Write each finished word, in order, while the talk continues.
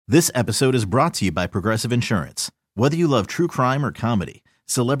This episode is brought to you by Progressive Insurance. Whether you love true crime or comedy,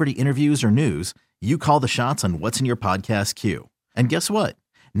 celebrity interviews or news, you call the shots on what's in your podcast queue. And guess what?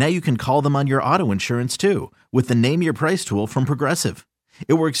 Now you can call them on your auto insurance too with the Name Your Price tool from Progressive.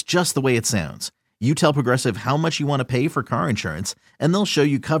 It works just the way it sounds. You tell Progressive how much you want to pay for car insurance, and they'll show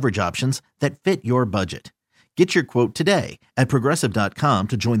you coverage options that fit your budget. Get your quote today at Progressive.com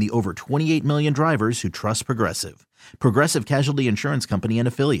to join the over 28 million drivers who trust Progressive. Progressive Casualty Insurance Company and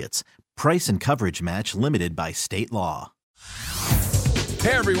Affiliates. Price and coverage match limited by state law.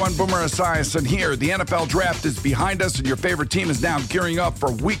 Hey everyone, Boomer Esiason here. The NFL Draft is behind us and your favorite team is now gearing up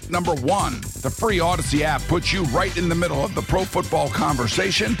for week number 1. The free Odyssey app puts you right in the middle of the pro football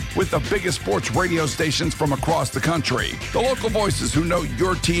conversation with the biggest sports radio stations from across the country. The local voices who know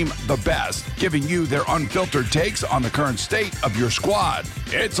your team the best, giving you their unfiltered takes on the current state of your squad.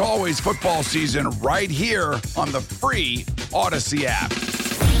 It's always football season right here on the free Odyssey app.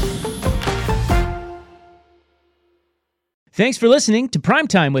 Thanks for listening to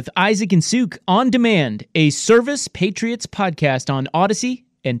Primetime with Isaac and Suk on demand, a Service Patriots podcast on Odyssey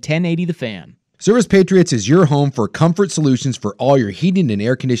and 1080 The Fan. Service Patriots is your home for comfort solutions for all your heating and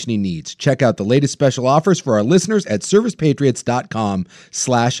air conditioning needs. Check out the latest special offers for our listeners at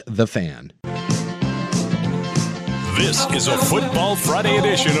servicepatriots.com/thefan. This is a Football Friday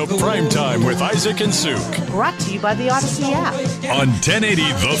edition of Primetime with Isaac and Suk. Brought to you by the Odyssey app. On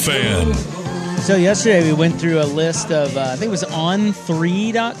 1080 The Fan. So yesterday we went through a list of, I think it was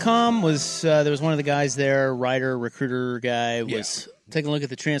on3.com, there was one of the guys there, writer, recruiter guy, was taking a look at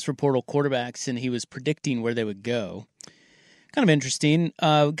the transfer portal quarterbacks, and he was predicting where they would go. Kind of interesting,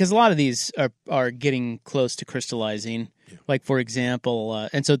 because a lot of these are getting close to crystallizing. Yeah. Like, for example,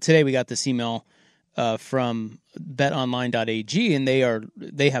 and so today we got this email from betonline.ag, and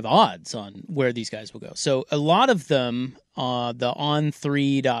they have odds on where these guys will go. So a lot of them, the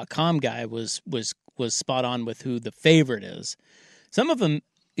on3.com guy was spot on with who the favorite is. Some of them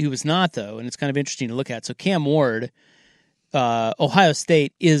he was not, though, and it's kind of interesting to look at. So Cam Ward, Ohio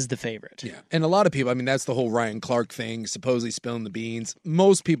State is the favorite. Yeah, and a lot of people, I mean, that's the whole Ryan Clark thing, supposedly spilling the beans.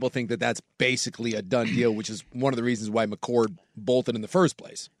 Most people think that that's basically a done deal, which is one of the reasons why McCord bolted in the first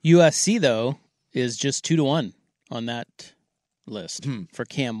place. USC, though, is just 2-1 on that list for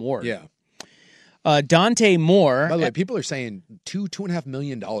Cam Ward. Yeah. Dante Moore. By the way, people are saying $2.5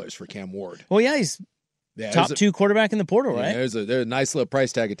 million for Cam Ward. Well, yeah, he's top 2 quarterback in the portal, right? There's a nice little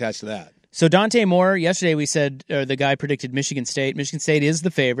price tag attached to that. So Dante Moore, yesterday we said, the guy predicted Michigan State. Michigan State is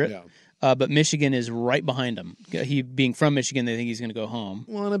the favorite, but Michigan is right behind him. He being from Michigan, they think he's going to go home.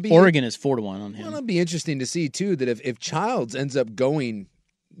 Oregon is 4-1 on him. Well, it'll be interesting to see, too, that if Childs ends up going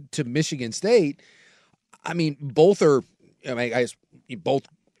to Michigan State, I mean, both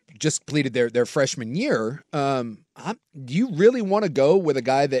just completed their freshman year. Do you really want to go with a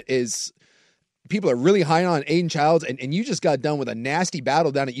guy that is people are really high on, Aiden Childs, and you just got done with a nasty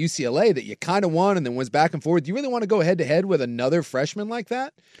battle down at UCLA that you kind of won and then was back and forth? Do you really want to go head to head with another freshman like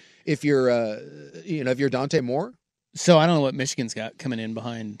that? If you're, if you're Dante Moore? So I don't know what Michigan's got coming in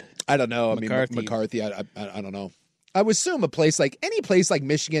behind. I don't know. McCarthy. I mean, McCarthy. I don't know. I would assume any place like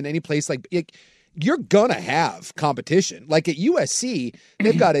Michigan, any place like you're gonna have competition. Like at USC,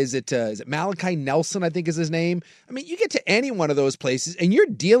 they've got is it Malachi Nelson, I think is his name. I mean, you get to any one of those places and you're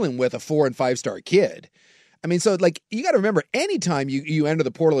dealing with a 4- and 5-star kid. I mean, so like you got to remember, anytime you enter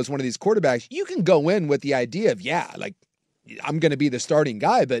the portal as one of these quarterbacks, you can go in with the idea of I'm going to be the starting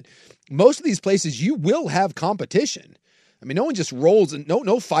guy. But most of these places, you will have competition. I mean, no one just rolls, and no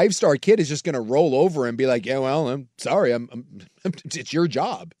 5-star kid is just going to roll over and be like, yeah, well, I'm sorry, it's your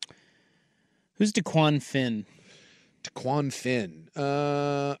job. Who's DeQuan Finn? DeQuan Finn.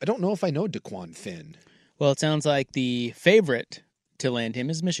 I don't know if I know DeQuan Finn. Well, it sounds like the favorite to land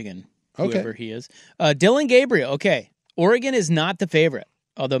him is Michigan, whoever okay. he is. Dylan Gabriel. Okay, Oregon is not the favorite,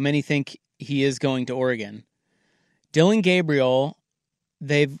 although many think he is going to Oregon. Dylan Gabriel.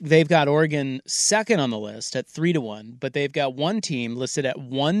 They've got Oregon second on the list at 3-1, but they've got one team listed at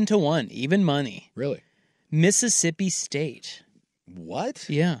 1-1, even money. Really? Mississippi State. What?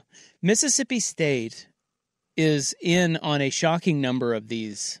 Yeah. Mississippi State is in on a shocking number of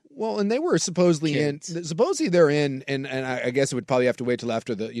these. Well, and they were supposedly kids. Supposedly they're in, and I guess it would probably have to wait till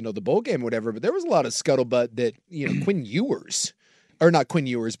after the the bowl game or whatever. But there was a lot of scuttlebutt that Quinn Ewers, or not Quinn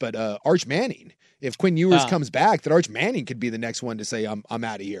Ewers, but Arch Manning. If Quinn Ewers comes back, that Arch Manning could be the next one to say I'm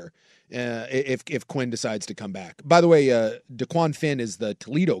out of here. If Quinn decides to come back. By the way, DeQuan Finn is the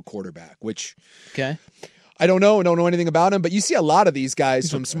Toledo quarterback, which I don't know anything about him, but you see a lot of these guys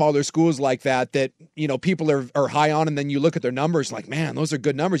from smaller schools like that people are high on, and then you look at their numbers like, man, those are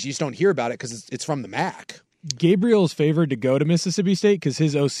good numbers. You just don't hear about it because it's from the MAC. Gabriel's favored to go to Mississippi State because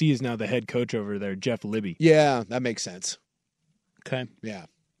his OC is now the head coach over there, Jeff Libby. Yeah, that makes sense. Okay. Yeah.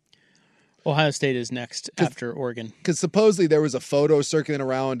 Ohio State is next after Oregon. Because supposedly there was a photo circulating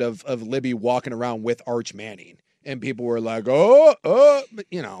around of Libby walking around with Arch Manning. And people were like, but,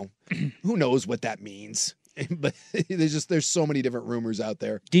 you know, who knows what that means. But there's so many different rumors out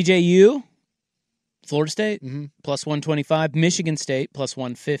there. DJU, Florida State, Mm-hmm. plus 125. Michigan State, plus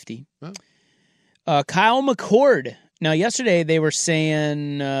 150. Oh. Kyle McCord. Now, yesterday they were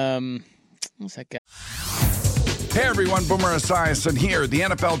saying, what's that guy? Hey everyone, Boomer Esiason here. The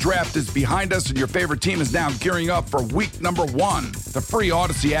NFL Draft is behind us and your favorite team is now gearing up for week number 1. The free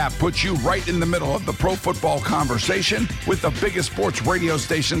Odyssey app puts you right in the middle of the pro football conversation with the biggest sports radio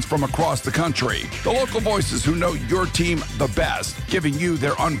stations from across the country. The local voices who know your team the best, giving you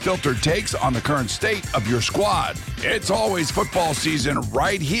their unfiltered takes on the current state of your squad. It's always football season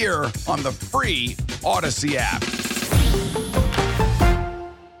right here on the free Odyssey app.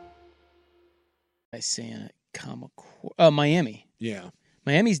 I saying it. Miami. Yeah.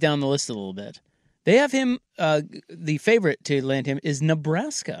 Miami's down the list a little bit. They have him, the favorite to land him is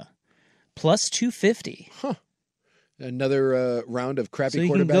Nebraska, plus 250. Huh. Another round of crappy so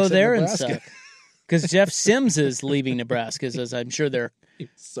you quarterbacks can go there at and Nebraska. suck. Because Jeff Sims is leaving Nebraska, as I'm sure they're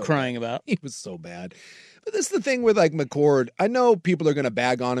crying about. He was so bad. But this is the thing with like McCord. I know people are going to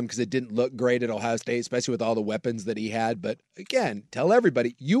bag on him because it didn't look great at Ohio State, especially with all the weapons that he had. But again, tell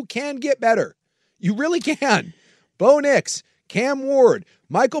everybody, you can get better. You really can. Bo Nix, Cam Ward,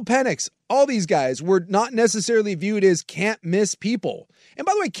 Michael Penix, all these guys were not necessarily viewed as can't-miss people. And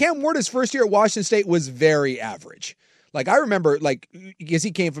by the way, Cam Ward, his first year at Washington State, was very average. Like, I remember, like, because he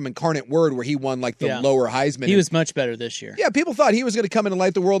came from Incarnate Word where he won, like, the lower Heisman. He was much better this year. Yeah, people thought he was going to come in and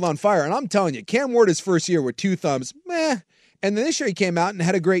light the world on fire. And I'm telling you, Cam Ward, his first year with 2 thumbs, meh. And then this year he came out and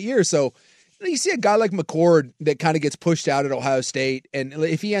had a great year. So you see a guy like McCord that kind of gets pushed out at Ohio State, and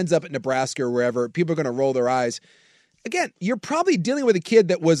if he ends up at Nebraska or wherever, people are going to roll their eyes. Again, you're probably dealing with a kid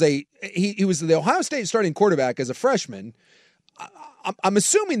that was he was the Ohio State starting quarterback as a freshman. I'm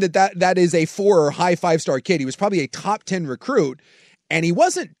assuming that is a 4 or high 5-star kid. He was probably a top 10 recruit, and he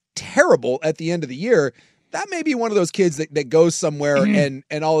wasn't terrible at the end of the year. That may be one of those kids that goes somewhere, and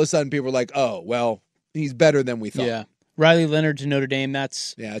all of a sudden people are like, oh, well, he's better than we thought. Yeah. Riley Leonard to Notre Dame,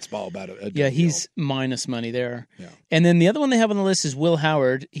 it's all about it. Yeah, he's minus money there. Yeah. And then the other one they have on the list is Will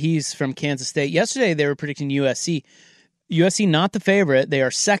Howard. He's from Kansas State. Yesterday they were predicting USC. USC not the favorite. They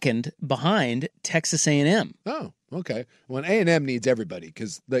are second behind Texas A&M. Oh, okay. Well, A&M needs everybody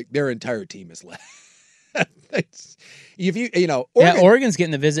because their entire team is left. Oregon's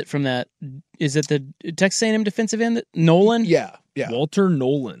getting the visit from that. Is it the Texas A&M defensive end, Nolan? Yeah. Walter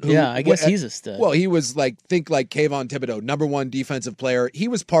Nolan. I guess he's a stud. Well, he was think like Kayvon Thibodeau, number 1 defensive player. He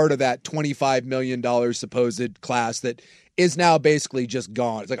was part of that $25 million supposed class that is now basically just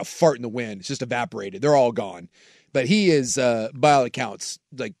gone. It's like a fart in the wind. It's just evaporated. They're all gone. But he is, by all accounts,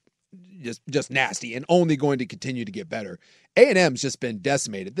 like just nasty and only going to continue to get better. A&M's just been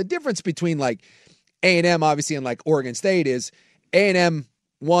decimated. The difference between like A&M obviously and like Oregon State is A&M,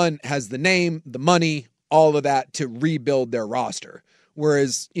 one, has the name, the money, all of that to rebuild their roster.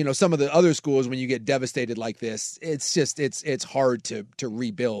 Whereas, some of the other schools, when you get devastated like this, it's just, it's hard to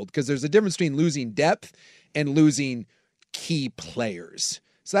rebuild because there's a difference between losing depth and losing key players.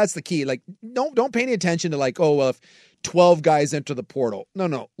 So that's the key. Like, don't pay any attention to like, if 12 guys enter the portal.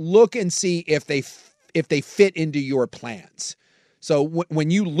 No. Look and see if they fit into your plans. So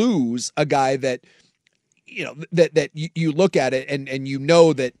when you lose a guy that, that you look at it and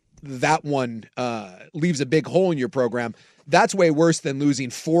that one leaves a big hole in your program, that's way worse than losing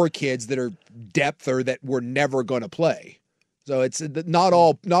 4 kids that are depth or that were never going to play. So it's not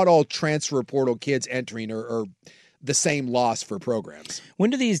all transfer portal kids entering or the same loss for programs.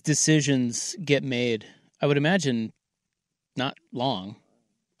 When do these decisions get made? I would imagine not long.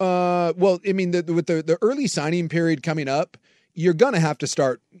 Well, I mean, with the early signing period coming up, you're going to have to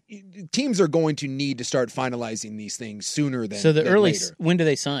start. Teams are going to need to start finalizing these things sooner than. So the early. Later. When do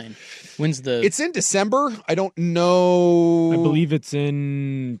they sign? When's the? It's in December. I don't know. I believe it's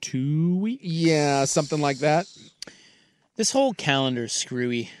in 2 weeks. Yeah, something like that. This whole calendar's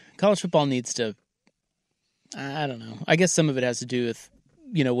screwy. College football needs to. I don't know. I guess some of it has to do with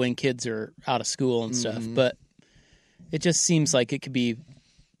when kids are out of school and stuff, but it just seems like it could be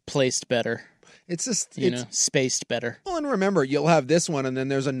placed better. It's just spaced better. Well, and remember, you'll have this one, and then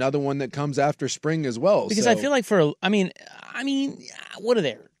there's another one that comes after spring as well. Because I feel like I mean, what are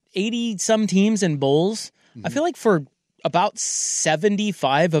there? 80 some teams in bowls. I feel like for about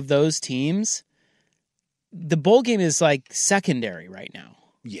 75 of those teams, the bowl game is like secondary right now.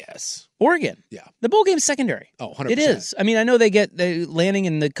 Yes. Oregon. Yeah. The bowl game's secondary. Oh, 100%. It is. I mean, I know Lanning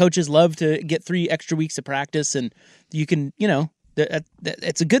and the coaches love to get 3 extra weeks of practice, and you can,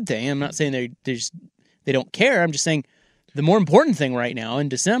 it's a good thing. I'm not saying they don't care. I'm just saying the more important thing right now in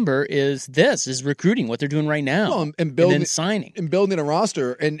December is recruiting, what they're doing right now, well, and then signing. And building a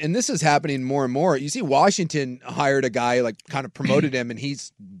roster. And this is happening more and more. You see Washington hired a guy, like kind of promoted him, and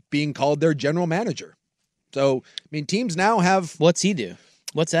he's being called their general manager. So, I mean, teams now have... What's he do?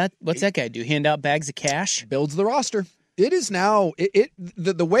 What's that guy do? Hand out bags of cash? Builds the roster. It is now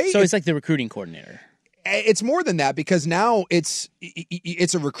the way. So it's like the recruiting coordinator. It's more than that, because now it's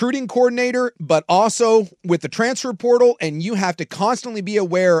a recruiting coordinator, but also with the transfer portal, and you have to constantly be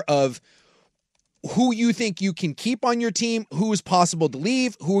aware of who you think you can keep on your team, who is possible to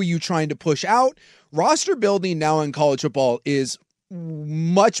leave, who are you trying to push out. Roster building now in college football is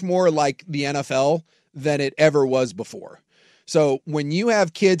much more like the NFL than it ever was before. So when you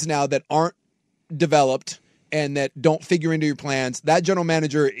have kids now that aren't developed and that don't figure into your plans, that general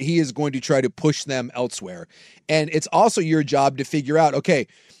manager, he is going to try to push them elsewhere. And it's also your job to figure out, okay,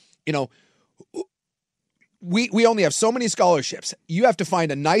 we only have so many scholarships. You have to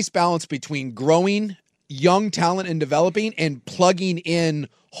find a nice balance between growing young talent and developing and plugging in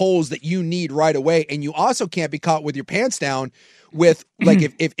holes that you need right away. And you also can't be caught with your pants down with,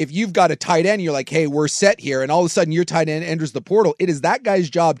 like, if you've got a tight end, you're like, hey, we're set here, and all of a sudden your tight end enters the portal. It is that guy's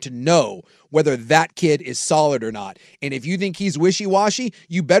job to know whether that kid is solid or not. And if you think he's wishy-washy,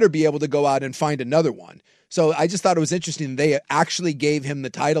 you better be able to go out and find another one. So I just thought it was interesting they actually gave him the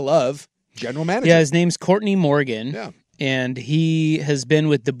title of general manager. Yeah, his name's Courtney Morgan. Yeah. And he has been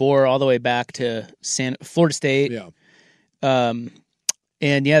with DeBoer all the way back to Florida State. Yeah.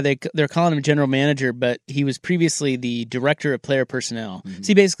 And yeah, they're calling him general manager, but he was previously the director of player personnel. So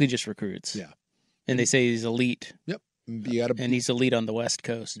he basically just recruits. Yeah. And they say he's elite. Yep. And he's elite on the West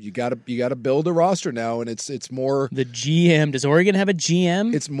Coast. You gotta build a roster now, and it's more. The GM. Does Oregon have a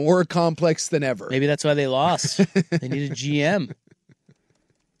GM? It's more complex than ever. Maybe that's why they lost. They need a GM.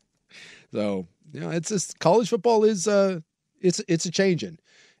 So it's just college football is it's a changing.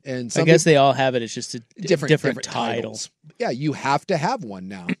 And I guess they all have it. It's just a different titles. Yeah, you have to have one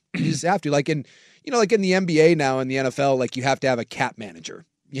now. You just have to. Like in the NBA now, in the NFL, like you have to have a cap manager.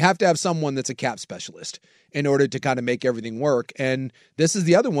 You have to have someone that's a cap specialist in order to kind of make everything work. And this is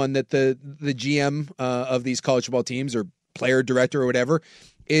the other one that the GM of these college football teams, or player director or whatever,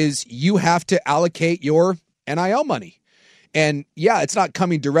 is you have to allocate your NIL money. And yeah, it's not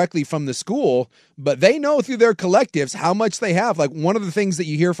coming directly from the school, but they know through their collectives how much they have. Like, one of the things that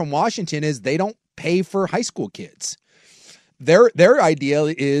you hear from Washington is they don't pay for high school kids. Their idea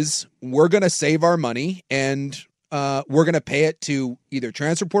is, we're going to save our money and we're going to pay it to either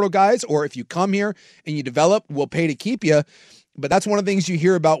transfer portal guys, or if you come here and you develop, we'll pay to keep you. But that's one of the things you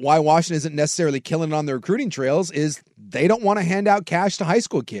hear about why Washington isn't necessarily killing it on the recruiting trails, is they don't want to hand out cash to high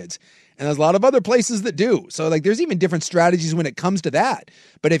school kids. And there's a lot of other places that do. So, like, there's even different strategies when it comes to that.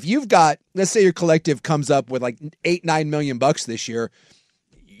 But if you've got, let's say your collective comes up with like $8-9 million this year,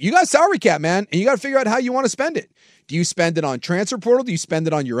 you got salary cap, man, and you got to figure out how you want to spend it. Do you spend it on transfer portal? Do you spend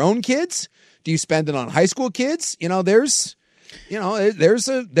it on your own kids? Do you spend it on high school kids? There's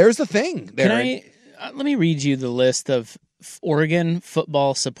a thing there. Let me read you the list of Oregon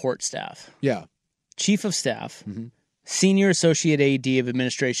football support staff. Yeah. Chief of staff. Mm-hmm. Senior Associate AD of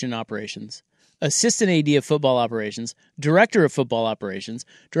Administration and Operations, Assistant AD of Football Operations, Director of Football Operations,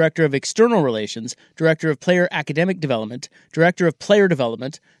 Director of External Relations, Director of Player Academic Development, Director of Player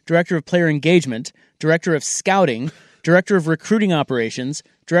Development, Director of Player Engagement, Director of Scouting, Director of Recruiting Operations,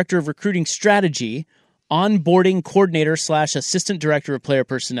 Director of Recruiting Strategy, Onboarding Coordinator / Assistant Director of Player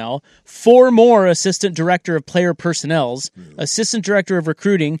Personnel, 4 more Assistant Director of Player Personnels, Assistant Director of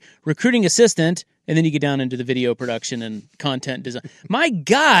Recruiting, Recruiting Assistant, and then you get down into the video production and content design. My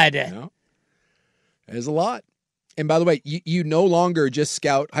God! Yeah. There's a lot. And by the way, you no longer just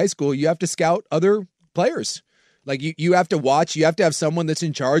scout high school. You have to scout other players. Like, you have to watch. You have to have someone that's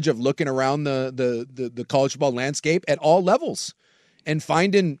in charge of looking around the college football landscape at all levels and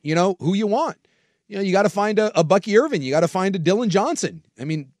finding, who you want. You got to find a Bucky Irvin. You got to find a Dylan Johnson. I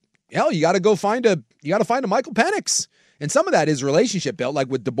mean, hell, you got to find a Michael Penix. And some of that is relationship built, like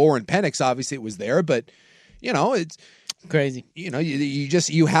with DeBoer and Penix. Obviously, it was there, but it's crazy.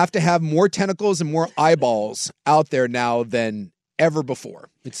 You have to have more tentacles and more eyeballs out there now than ever before.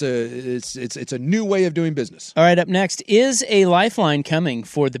 It's a new way of doing business. All right, up next, is a lifeline coming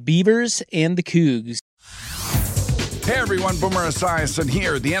for the Beavers and the Cougs? Hey everyone, Boomer Esiason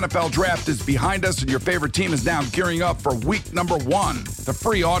here. The NFL Draft is behind us and your favorite team is now gearing up for week number 1. The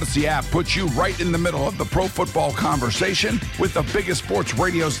free Odyssey app puts you right in the middle of the pro football conversation with the biggest sports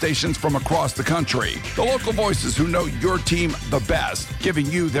radio stations from across the country. The local voices who know your team the best, giving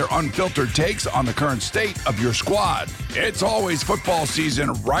you their unfiltered takes on the current state of your squad. It's always football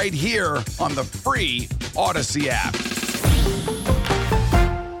season right here on the free Odyssey app.